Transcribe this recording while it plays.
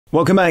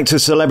Welcome back to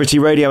Celebrity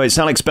Radio. It's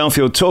Alex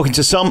Belfield talking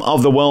to some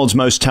of the world's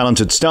most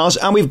talented stars,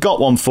 and we've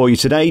got one for you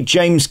today.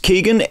 James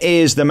Keegan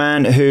is the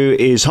man who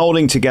is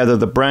holding together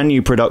the brand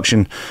new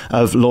production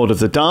of Lord of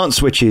the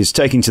Dance, which is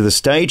taking to the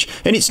stage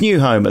in its new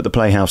home at the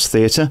Playhouse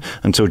Theatre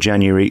until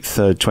January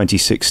 3rd,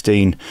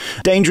 2016.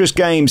 Dangerous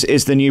Games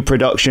is the new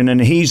production,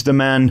 and he's the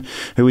man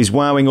who is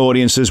wowing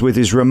audiences with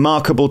his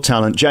remarkable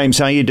talent. James,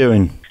 how are you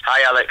doing?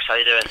 Hi Alex, how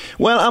you doing?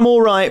 Well, I'm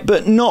all right,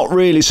 but not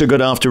really so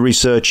good after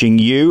researching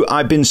you.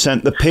 I've been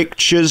sent the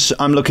pictures.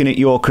 I'm looking at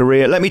your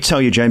career. Let me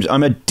tell you, James,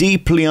 I'm a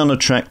deeply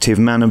unattractive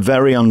man and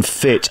very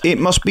unfit. It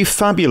must be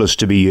fabulous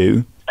to be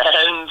you. Well,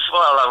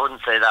 I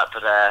wouldn't say that,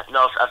 but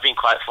no, I've been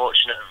quite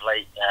fortunate of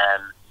late.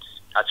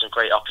 Had some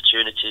great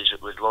opportunities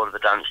with Lord of the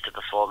Dance to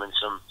perform in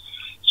some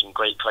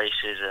great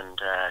places and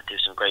do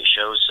some great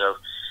shows, so...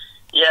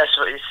 Yeah,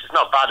 so it's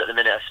not bad at the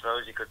minute, I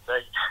suppose you could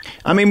say.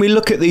 I mean, we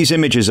look at these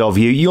images of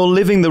you. You're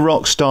living the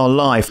rock star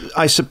life.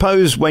 I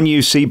suppose when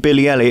you see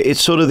Billy Elliot,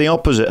 it's sort of the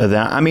opposite of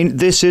that. I mean,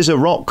 this is a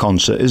rock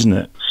concert, isn't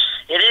it?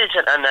 It is,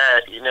 and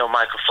you know,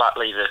 Michael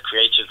Flatley, the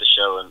creator of the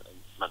show and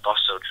my boss,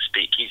 so to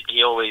speak,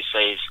 he always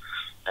says,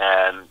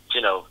 you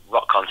know,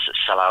 rock concerts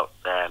sell out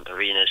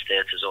arenas,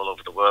 theatres all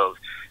over the world,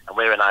 and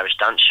we're an Irish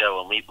dance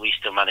show, and we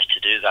still manage to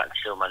do that and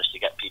still manage to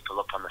get people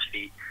up on their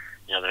feet.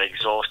 You know, they're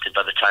exhausted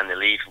by the time they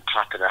leave and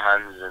clapping their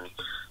hands and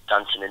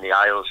dancing in the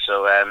aisles.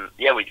 So,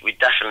 yeah, we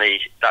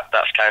definitely,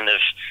 that's kind of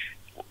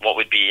what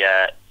we'd be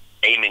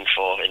aiming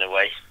for in a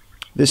way.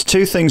 There's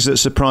two things that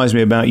surprise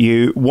me about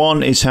you.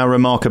 One is how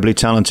remarkably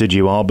talented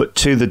you are, but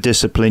two, the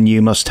discipline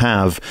you must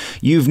have.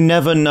 You've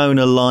never known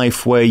a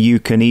life where you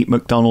can eat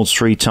McDonald's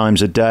 3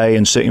 times a day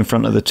and sit in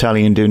front of the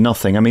telly and do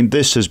nothing. I mean,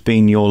 this has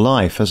been your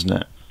life, hasn't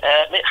it?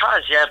 It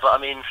has, yeah, but I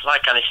mean,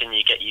 like anything,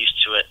 you get used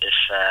to it. If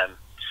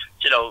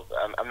you know,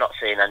 I'm not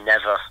saying I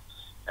never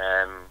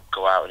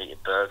go out and eat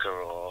a burger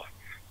or,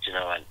 you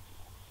know,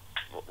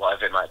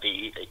 whatever it might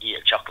be, eat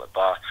a chocolate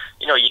bar.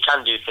 You know, you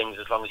can do things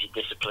as long as you're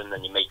disciplined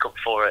and you make up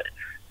for it.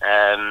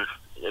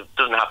 It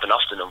doesn't happen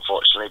often,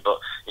 unfortunately, but,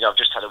 you know, I've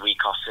just had a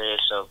week off here,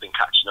 so I've been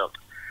catching up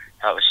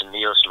out with some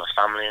meals for my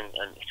family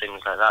and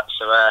things like that.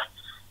 So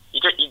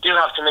you do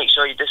have to make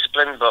sure you're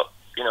disciplined, but,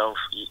 you know,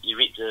 you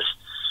reap the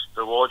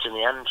rewards in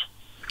the end.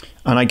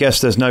 And I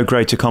guess there's no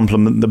greater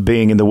compliment than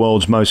being in the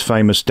world's most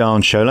famous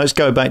dance show. Let's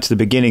go back to the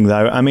beginning,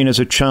 though. I mean, as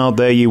a child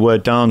there you were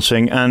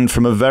dancing and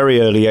from a very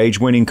early age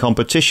winning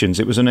competitions.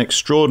 It was an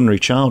extraordinary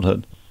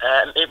childhood.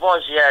 It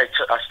was, yeah.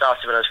 I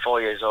started when I was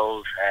 4 years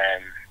old.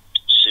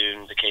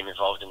 Soon became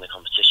involved in the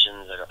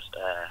competitions. I got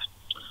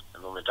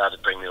my mum and dad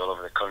would bring me all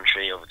over the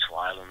country, over to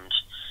Ireland.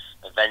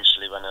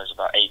 Eventually, when I was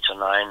about 8 or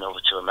 9, over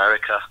to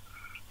America.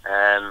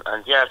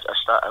 And yeah,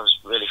 I was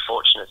really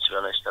fortunate, to be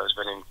honest. I was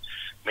winning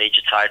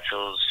major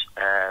titles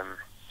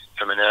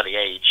from an early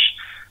age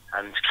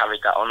and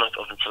carried that on up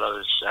until I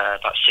was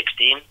about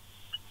 16,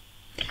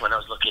 when I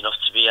was lucky enough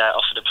to be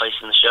offered a place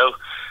in the show.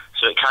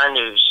 So it kind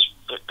of was just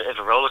a bit of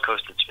a roller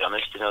coaster, to be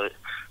honest. You know,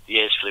 the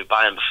years flew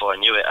by, and before I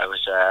knew it,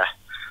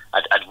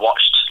 I'd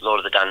watched Lord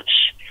of the Dance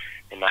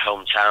in my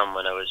hometown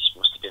when I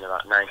must have been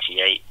about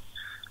 98.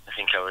 I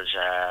think I was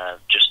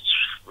just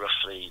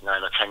roughly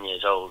 9 or 10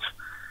 years old.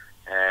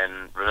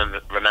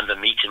 Remember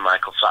meeting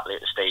Michael Flatley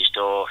at the stage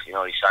door. You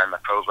know, he signed my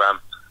program,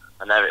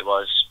 and there it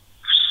was,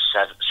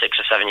 6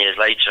 or 7 years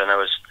later, and I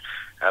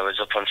was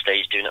up on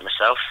stage doing it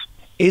myself.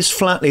 Is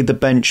Flatley the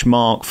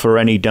benchmark for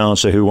any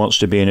dancer who wants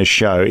to be in a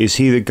show? Is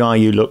he the guy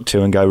you look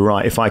to and go,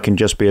 right, if I can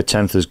just be a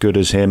tenth as good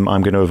as him,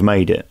 I'm going to have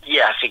made it?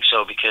 Yeah, I think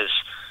so, because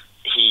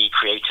he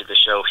created the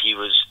show.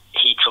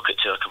 He took it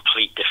to a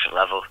complete different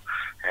level.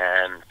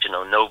 You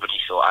know, nobody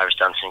thought Irish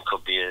dancing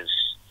could be as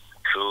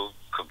cool,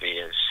 could be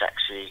as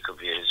sexy, could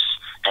be as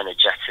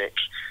energetic.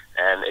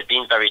 It'd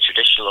been very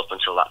traditional up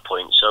until that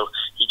point, so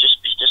he just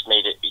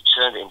made it. He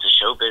turned it into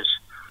showbiz.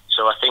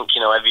 So I think,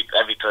 you know,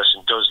 every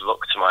person does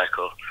look to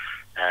Michael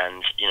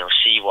and, you know,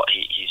 see what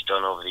he's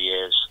done over the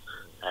years,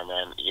 and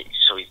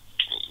so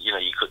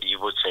you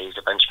would say he's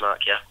a benchmark,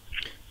 yeah.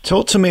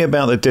 Talk to me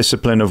about the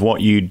discipline of what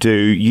you do.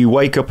 You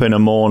wake up in the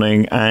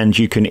morning and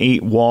you can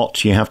eat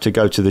what? You have to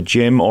go to the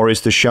gym, or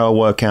is the show a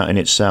workout in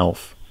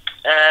itself?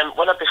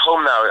 When I'd be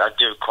home now, I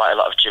do quite a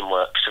lot of gym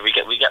work. So we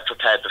get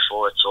prepared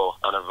before a tour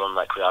on a run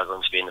like we are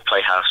going to be in the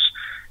Playhouse.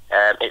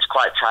 It's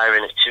quite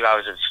tiring. It's 2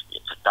 hours of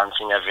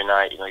dancing every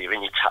night. You know, you're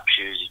in your tap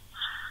shoes, you're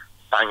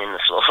banging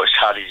the floor as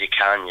hard as you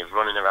can, you're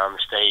running around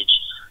the stage.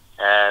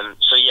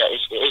 So yeah,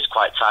 it is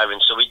quite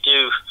tiring. So we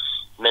do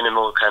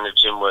minimal kind of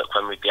gym work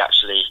when we'd be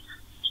actually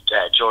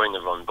during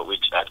the run, but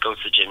I'd go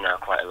to the gym now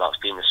quite a lot.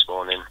 It's been this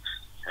morning.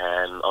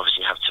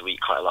 Obviously have to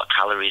eat quite a lot of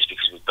calories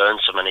because we burn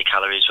so many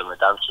calories when we're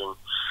dancing.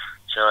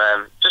 So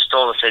just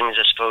all the things,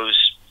 I suppose,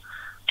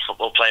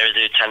 football player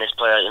do, tennis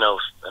player, you know,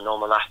 a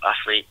normal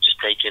athlete,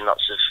 just taking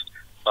lots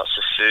of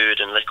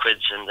food and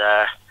liquids and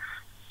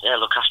yeah,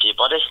 look after your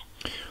body.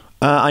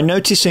 I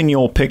notice in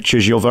your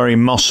pictures you're very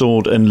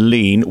muscled and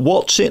lean.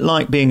 What's it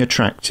like being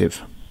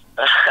attractive?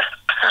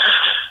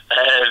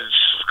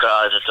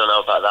 God, I don't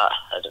know about that.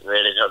 I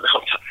really don't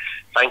know.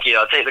 Thank you.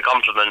 I'll take the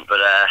compliment, but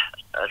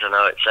I don't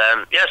know. It's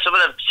yeah. Some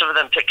of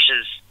them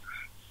pictures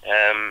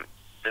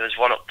There was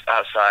one up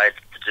outside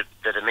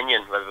the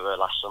Dominion where we were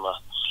last summer,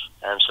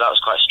 so that was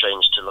quite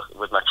strange to look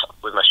with my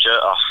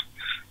shirt off.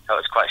 That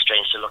was quite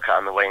strange to look at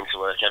on the way into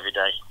work every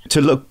day.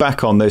 To look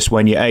back on this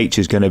when you're 8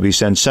 is going to be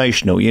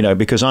sensational, you know,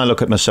 because I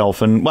look at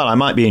myself and, well, I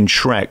might be in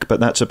Shrek, but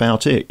that's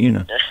about it, you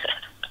know.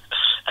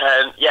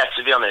 Yeah,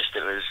 to be honest,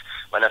 it was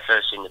when I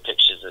first seen the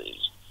pictures,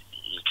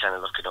 you kind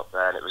of looking up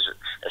there, and it was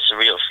a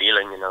surreal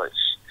feeling, you know.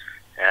 It's,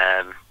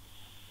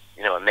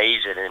 you know,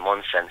 amazing in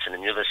one sense, and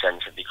in the other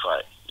sense, it'd be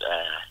quite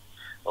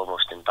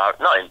almost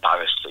not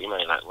embarrassed, but you know,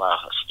 you're like, wow,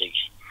 that's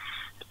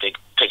a big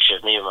picture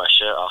of me with my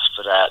shirt off.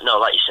 But no,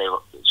 like you say,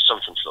 it's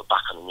something to look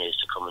back on in years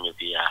to come, and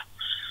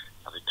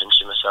I'll be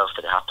pinching myself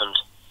that it happened.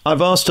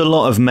 I've asked a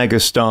lot of mega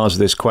stars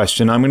this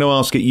question. I'm going to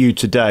ask it you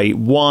today.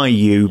 Why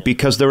you?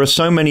 Because there are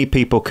so many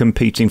people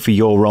competing for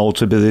your role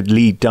to be the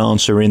lead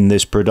dancer in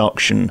this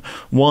production.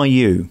 Why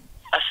you?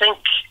 I think,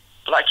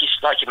 like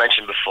you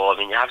mentioned before, I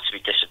mean, you have to be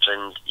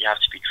disciplined, you have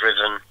to be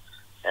driven.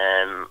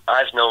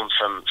 I've known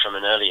from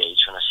an early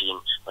age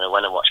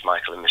when I watched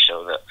Michael in the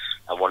show that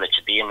I wanted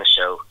to be in the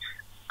show,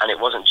 and it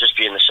wasn't just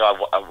being in the show.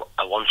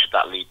 I wanted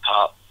that lead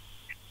part,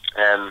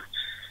 and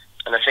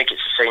I think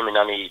it's the same in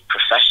any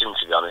profession.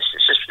 To be honest,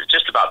 it's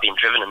just about being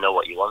driven and know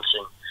what you're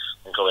wanting,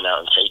 and going out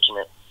and taking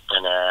it.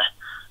 And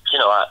you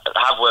know, I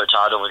have worked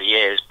hard over the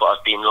years, but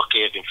I've been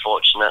lucky, I've been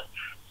fortunate,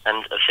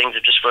 and things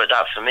have just worked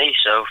out for me.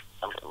 So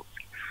I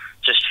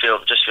just feel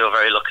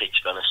very lucky,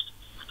 to be honest.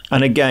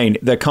 And again,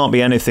 there can't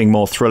be anything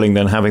more thrilling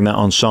than having that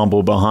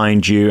ensemble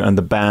behind you and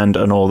the band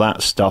and all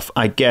that stuff.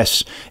 I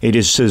guess it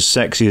is as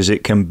sexy as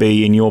it can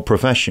be in your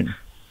profession.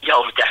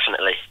 Oh,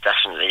 definitely,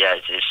 yeah.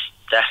 It is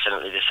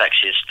definitely the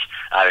sexiest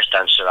Irish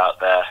dancer out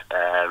there,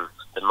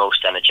 the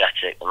most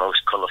energetic, the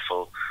most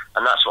colourful.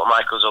 And that's what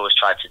Michael's always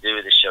tried to do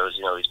with his shows.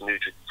 You know, he's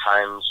moved with the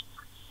times,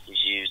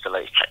 he's used the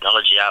latest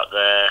technology out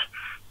there,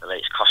 the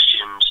latest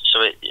costumes.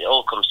 So it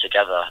all comes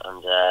together,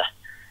 and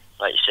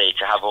like you say,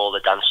 to have all the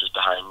dancers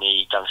behind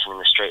me dancing in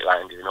the straight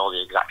line, doing all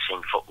the exact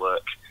same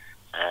footwork,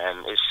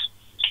 it's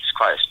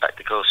quite a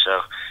spectacle.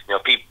 So, you know,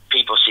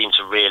 people seem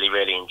to really,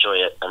 really enjoy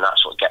it, and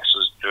that's what gets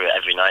us through it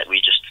every night.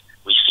 We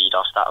feed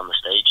off that on the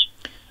stage.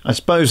 I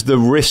suppose the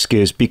risk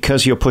is,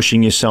 because you're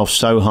pushing yourself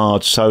so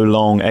hard, so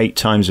long, 8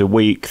 times a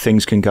week,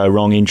 things can go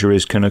wrong,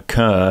 injuries can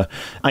occur.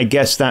 I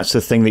guess that's the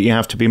thing that you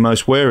have to be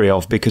most wary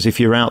of, because if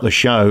you're out the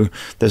show,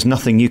 there's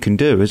nothing you can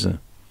do, is there?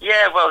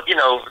 Yeah, well, you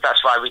know,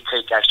 that's why we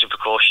take extra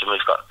precaution.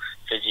 We've got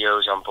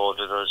physios on board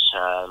with us,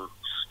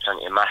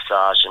 plenty of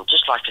massage, and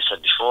just like I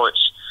said before,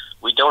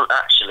 we don't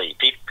actually.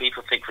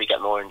 People think we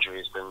get more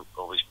injuries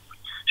or we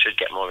should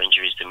get more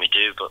injuries than we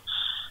do, but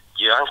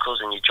your ankles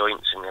and your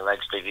joints and your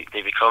legs,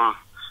 they become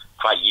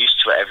quite used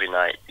to it every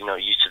night. You know,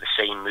 used to the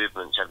same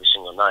movements every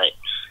single night,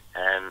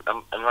 and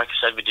like I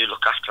said, we do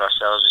look after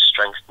ourselves with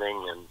strengthening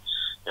and,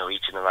 you know,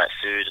 eating the right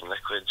food and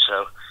liquids.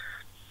 So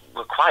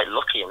we're quite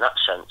lucky in that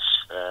sense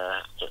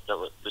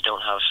that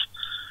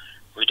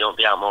we don't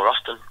be out more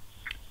often.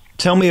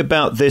 Tell me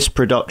about this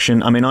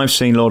production. I mean, I've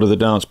seen Lord of the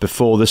Dance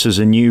before. This is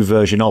a new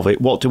version of it.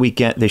 What do we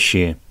get this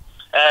year?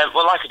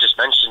 Well, like I just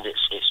mentioned,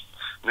 it's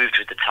moved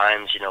with the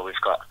times. You know, we've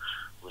got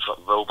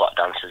robot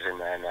dancers in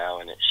there now,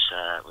 and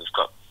we've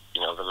got,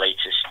 you know, the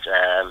latest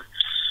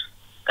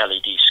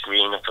LED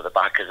screen up at the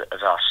back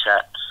as our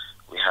set.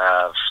 We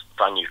have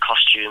brand new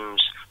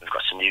costumes. We've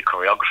got some new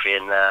choreography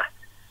in there.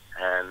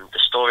 The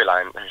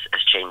storyline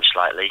has changed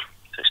slightly.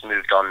 So it's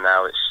moved on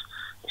now. It's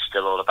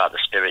still all about the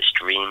spirit's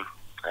dream,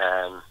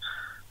 and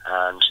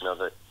you know,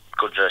 the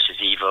good versus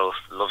evil,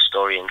 love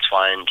story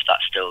entwined.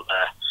 That's still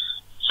there.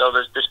 So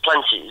there's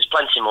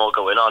plenty more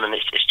going on, and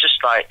it's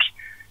just like,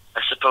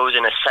 I suppose,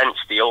 in a sense,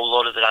 the old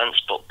Lord of the Dance,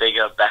 but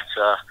bigger,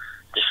 better,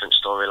 different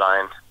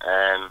storyline,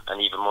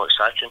 and even more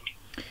exciting.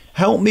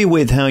 Help me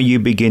with how you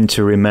begin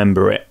to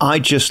remember it. I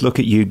just look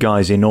at you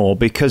guys in awe,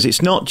 because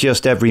it's not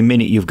just every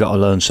minute you've got to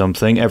learn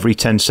something, every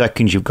 10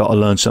 seconds you've got to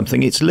learn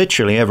something. It's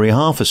literally every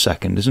half a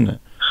second, isn't it?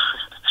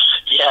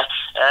 Yeah,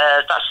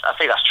 I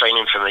think that's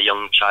training from a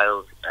young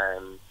child.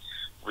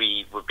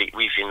 We've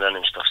been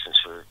learning stuff since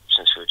we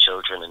were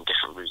children, and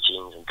different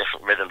routines and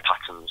different rhythm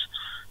patterns.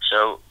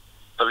 So,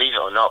 believe it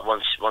or not,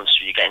 once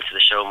you get into the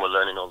show and we're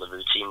learning all the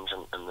routines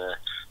and the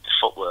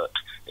footwork,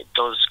 it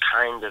does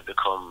kind of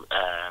become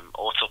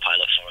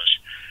autopilot for us,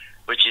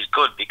 which is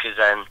good, because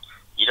then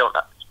you don't.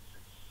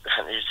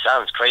 It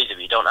sounds crazy,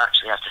 but you don't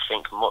actually have to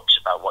think much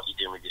about what you're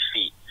doing with your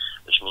feet,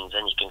 which means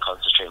then you can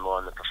concentrate more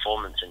on the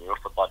performance and your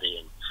upper body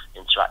and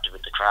interact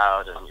with the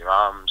crowd and your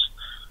arms.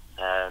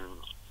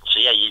 So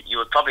yeah, you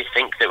would probably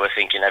think that we're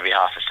thinking every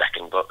half a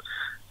second, but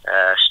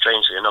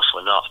strangely enough,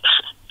 we're not.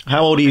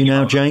 How old are you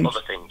now, James?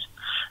 Other things.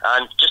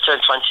 I'm just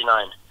turned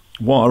 29.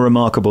 What a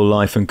remarkable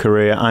life and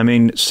career. I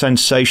mean,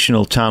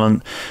 sensational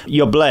talent.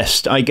 You're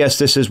blessed. I guess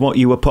this is what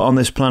you were put on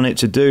this planet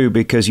to do,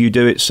 because you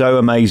do it so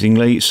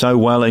amazingly, so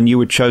well, and you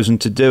were chosen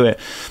to do it.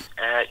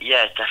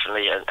 Yeah,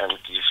 definitely, and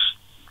you've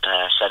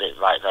said it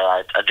right there.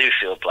 I do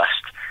feel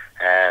blessed,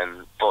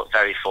 but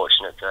very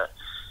fortunate that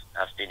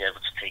I've been able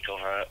to take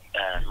over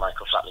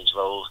Michael Flatley's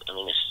role. I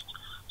mean, it's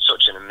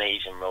such an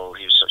amazing role.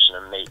 He was such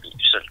an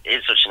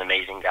is such an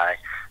amazing guy,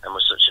 and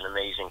was such an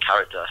amazing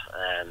character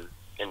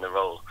in the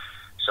role.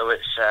 So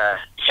it's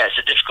it's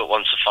a difficult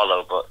one to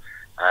follow, but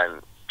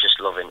I'm just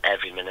loving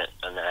every minute,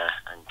 and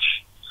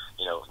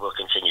we'll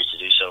continue to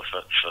do so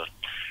for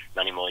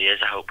many more years,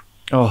 I hope.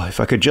 Oh, if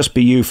I could just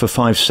be you for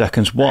 5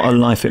 seconds, what a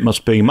life it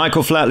must be.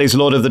 Michael Flatley's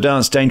Lord of the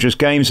Dance Dangerous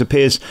Games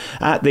appears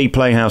at the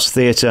Playhouse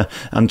Theatre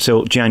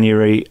until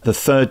January the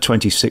 3rd,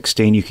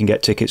 2016. You can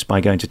get tickets by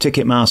going to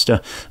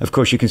Ticketmaster. Of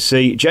course, you can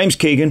see James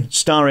Keegan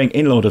starring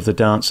in Lord of the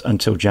Dance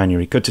until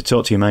January. Good to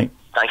talk to you, mate.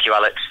 Thank you,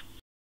 Alex.